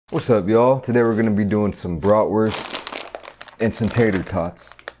What's up, y'all? Today we're gonna be doing some bratwursts and some tater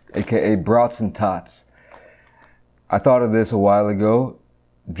tots, aka Brats and Tots. I thought of this a while ago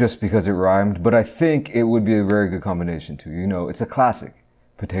just because it rhymed, but I think it would be a very good combination too. You know, it's a classic.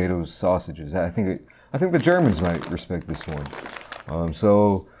 Potatoes, sausages. I think the Germans might respect this one.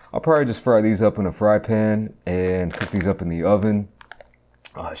 So I'll probably just fry these up in a fry pan and cook these up in the oven.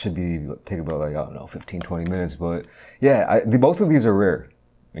 It should take about like, I don't know, 15, 20 minutes. But yeah, both of these are rare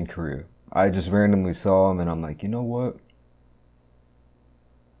in Korea. I just randomly saw them and I'm like, you know what?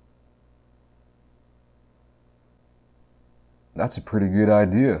 That's a pretty good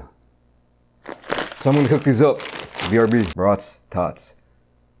idea. So I'm gonna cook these up. BRB, Brats, Tots.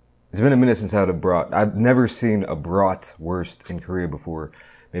 It's been a minute since I had a brat. I've never seen a bratwurst in Korea before.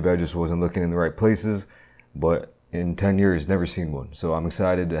 Maybe I just wasn't looking in the right places, but in 10 years, never seen one. So I'm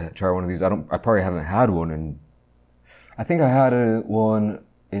excited to try one of these. I probably haven't had one in, I think I had one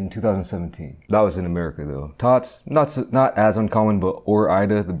in 2017. That was in America though. Tots, not as uncommon, but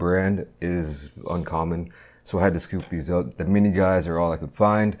Ida, the brand, is uncommon. So I had to scoop these up. The mini guys are all I could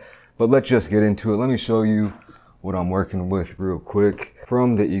find, but let's just get into it. Let me show you what I'm working with real quick.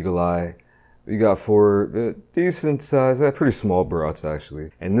 From the Eagle Eye, we got 4 decent size, pretty small brats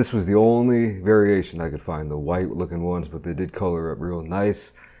actually. And this was the only variation I could find, the white looking ones, but they did color up real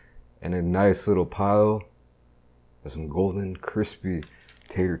nice. And a nice little pile of some golden crispy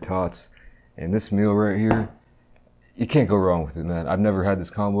tater tots. And this meal right here, you can't go wrong with it, man. I've never had this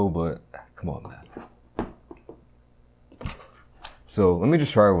combo, but come on, man. So let me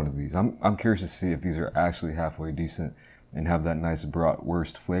just try one of these. I'm curious to see if these are actually halfway decent and have that nice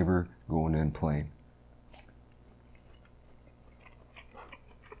bratwurst flavor going in plain.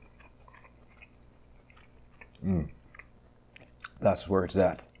 That's where it's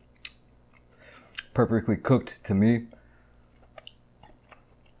at. Perfectly cooked to me.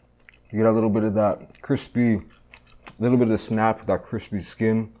 You get a little bit of that crispy, a little bit of the snap, that crispy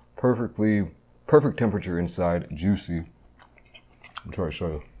skin. Perfect temperature inside, juicy. I'm trying to show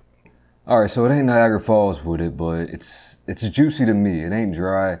you. All right, so it ain't Niagara Falls with it, but it's juicy to me. It ain't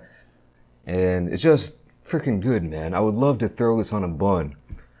dry, and it's just freaking good, man. I would love to throw this on a bun,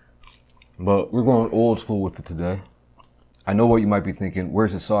 but we're going old school with it today. I know what you might be thinking.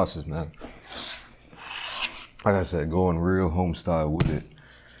 Where's the sauces, man? Like I said, going real home style with it.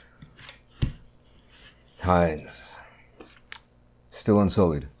 Heinz, still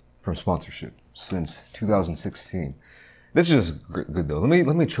unsullied from sponsorship since 2016. This is just good though.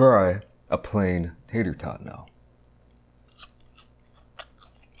 Let me try a plain tater tot now.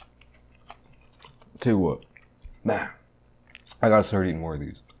 Tell you what, man, I gotta start eating more of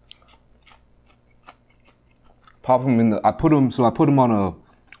these. Pop them in the. I put them on a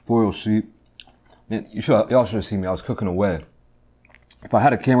foil sheet. Man, y'all should have seen me. I was cooking away. If I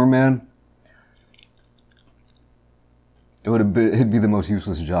had a cameraman, it'd be the most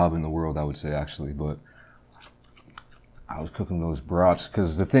useless job in the world, I would say, actually, but I was cooking those brats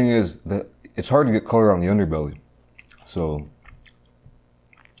because the thing is that it's hard to get color on the underbelly. So,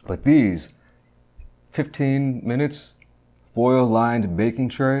 but these 15 minutes, foil lined baking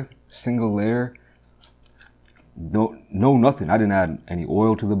tray, single layer, no nothing. I didn't add any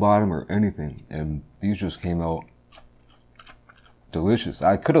oil to the bottom or anything. And these just came out delicious.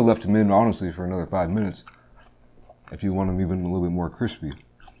 I could have left them in honestly for another 5 minutes if you want them even a little bit more crispy.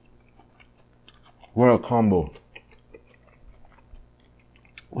 What a combo.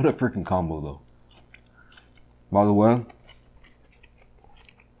 What a freaking combo though. By the way,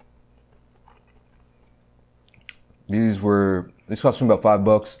 these cost me about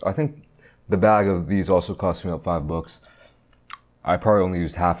 $5. I think the bag of these also cost me about $5. I probably only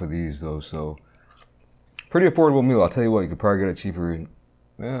used half of these though, so pretty affordable meal. I'll tell you what, you could probably get it cheaper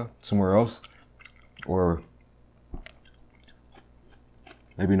somewhere else, or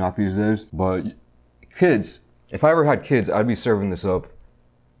maybe not these days. But kids, if I ever had kids, I'd be serving this up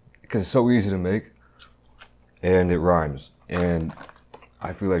because it's so easy to make and it rhymes. And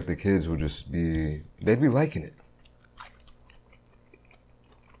I feel like the kids would they'd be liking it.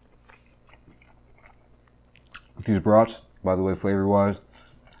 These brats, by the way, flavor-wise,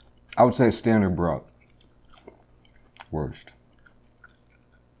 I would say a standard brat. Worst.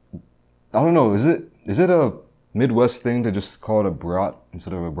 I don't know, is it a Midwest thing to just call it a brat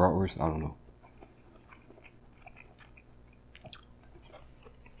instead of a bratwurst? I don't know.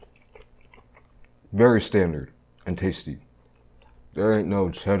 Very standard and tasty. There ain't no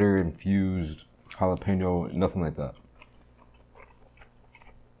cheddar infused jalapeno, nothing like that.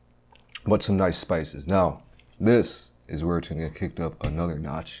 But some nice spices. Now, this is where it's gonna get kicked up another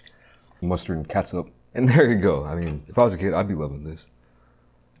notch. Mustard and catsup. And there you go. I mean, if I was a kid, I'd be loving this.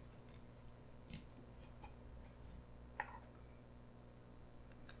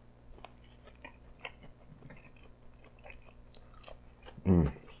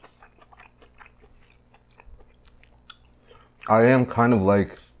 I am kind of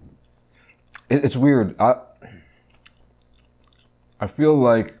like, it's weird. I feel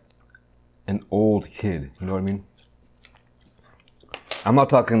like an old kid, you know what I mean? I'm not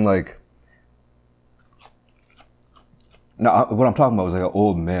talking like, no, what I'm talking about is like an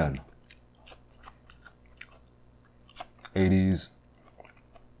old man. 80s.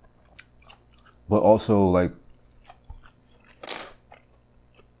 But also like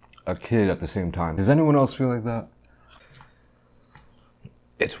a kid at the same time. Does anyone else feel like that?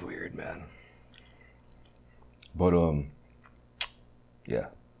 It's weird, man. But yeah.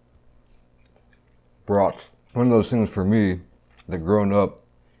 Brats. One of those things for me that growing up,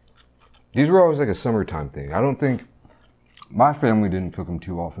 these were always like a summertime thing. I don't think, my family didn't cook them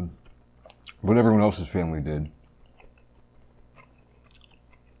too often, but everyone else's family did.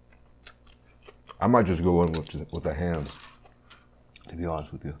 I might just go in with the hands, to be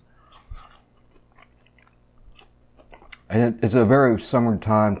honest with you. And it's a very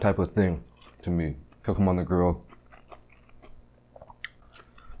summertime type of thing to me. Cook them on the grill.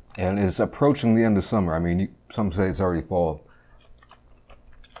 And it's approaching the end of summer. I mean, some say it's already fall.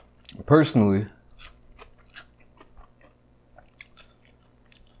 Personally,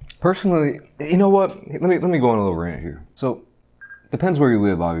 you know what? Let me go on a little rant here. So, depends where you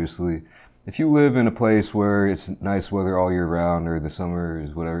live, obviously. If you live in a place where it's nice weather all year round, or the summer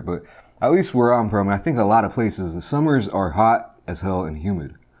is whatever, but at least where I'm from, and I think a lot of places, the summers are hot as hell and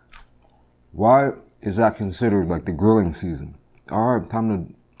humid. Why is that considered like the grilling season? All right, time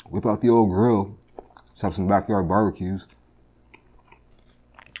to whip out the old grill. Let's have some backyard barbecues.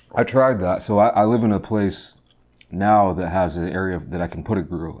 I tried that. So I live in a place now that has an area that I can put a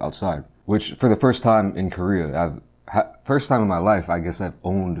grill outside, which for the first time in Korea, first time in my life, I guess I've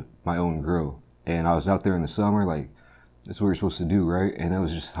owned my own grill. And I was out there in the summer, like, that's what you're supposed to do, right? And it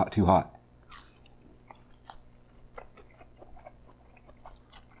was just too hot.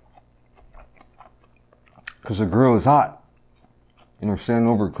 Because the grill is hot. You know, standing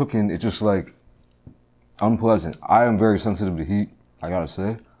over cooking, it's just like unpleasant. I am very sensitive to heat, I gotta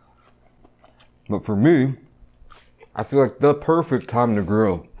say. But for me, I feel like the perfect time to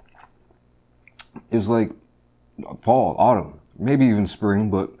grill is like fall, autumn, maybe even spring,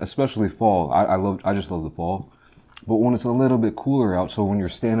 but especially fall. I just love the fall. But when it's a little bit cooler out, so when you're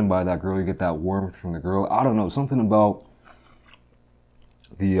standing by that grill, you get that warmth from the grill. I don't know, something about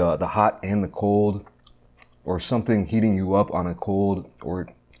the hot and the cold, or something heating you up on a cold or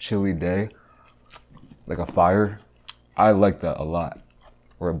chilly day, like a fire. I like that a lot.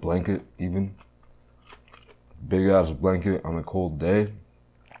 Or a blanket, even. Big ass blanket on a cold day.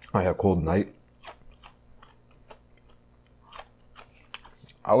 I have a cold night.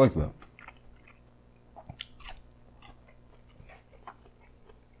 I like that.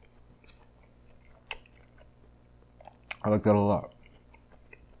 I like that a lot.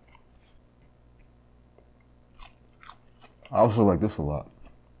 I also like this a lot.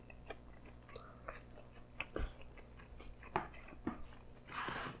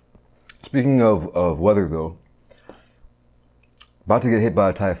 Speaking of weather though, about to get hit by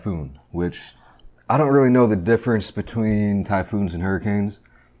a typhoon, which I don't really know the difference between typhoons and hurricanes,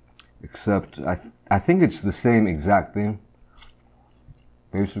 except I think it's the same exact thing,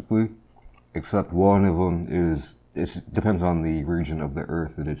 basically, except one of them it depends on the region of the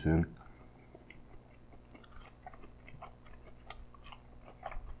earth that it's in.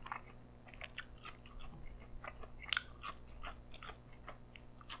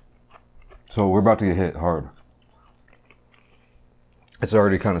 So we're about to get hit hard. It's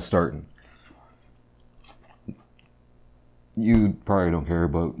already kind of starting. You probably don't care,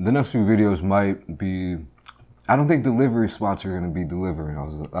 but the next few videos might be, I don't think delivery spots are going to be delivering.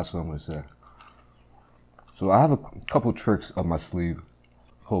 That's what I'm going to say. So I have a couple tricks up my sleeve,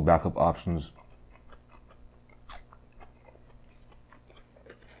 couple backup options.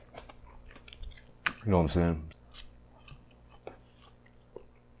 You know what I'm saying?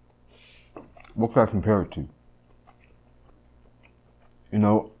 What can I compare it to? You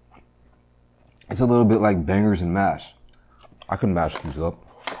know, it's a little bit like bangers and mash. I can mash these up.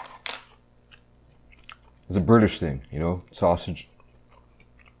 It's a British thing, you know, sausage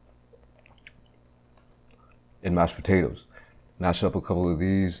and mashed potatoes. Mash up a couple of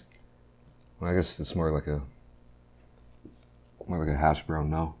these. Well, I guess it's more like a hash brown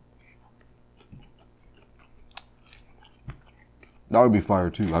now. That would be fire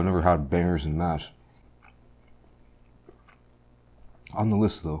too. I've never had bangers and mash. On the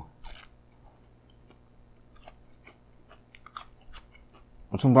list though.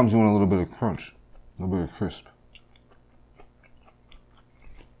 But sometimes you want a little bit of crunch, a little bit of crisp.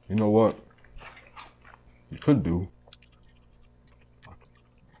 You know what? You could do.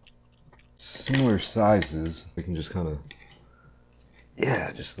 similar sizes. We can just kind of,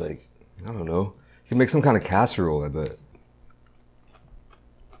 yeah, just like, I don't know. You can make some kind of casserole, I bet.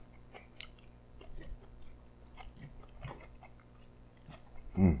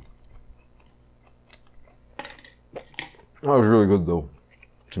 That was really good though,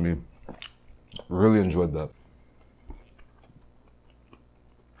 to me. Really enjoyed that.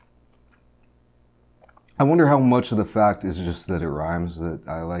 I wonder how much of the fact is just that it rhymes that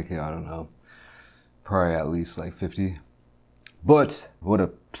I like it. I don't know. Probably at least like 50. But what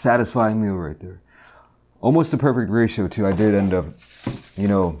a satisfying meal right there. Almost a perfect ratio too. I did end up, you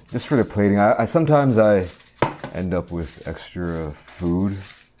know, just for the plating. Sometimes I end up with extra food.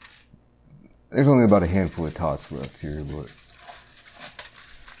 There's only about a handful of tots left here, but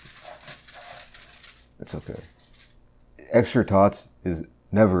it's okay. Extra tots is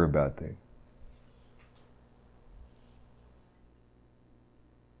never a bad thing.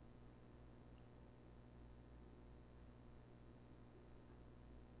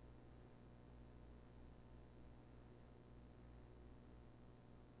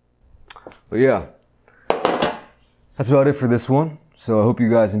 But yeah, that's about it for this one. So I hope you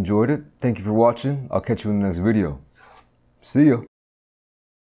guys enjoyed it. Thank you for watching. I'll catch you in the next video. See ya.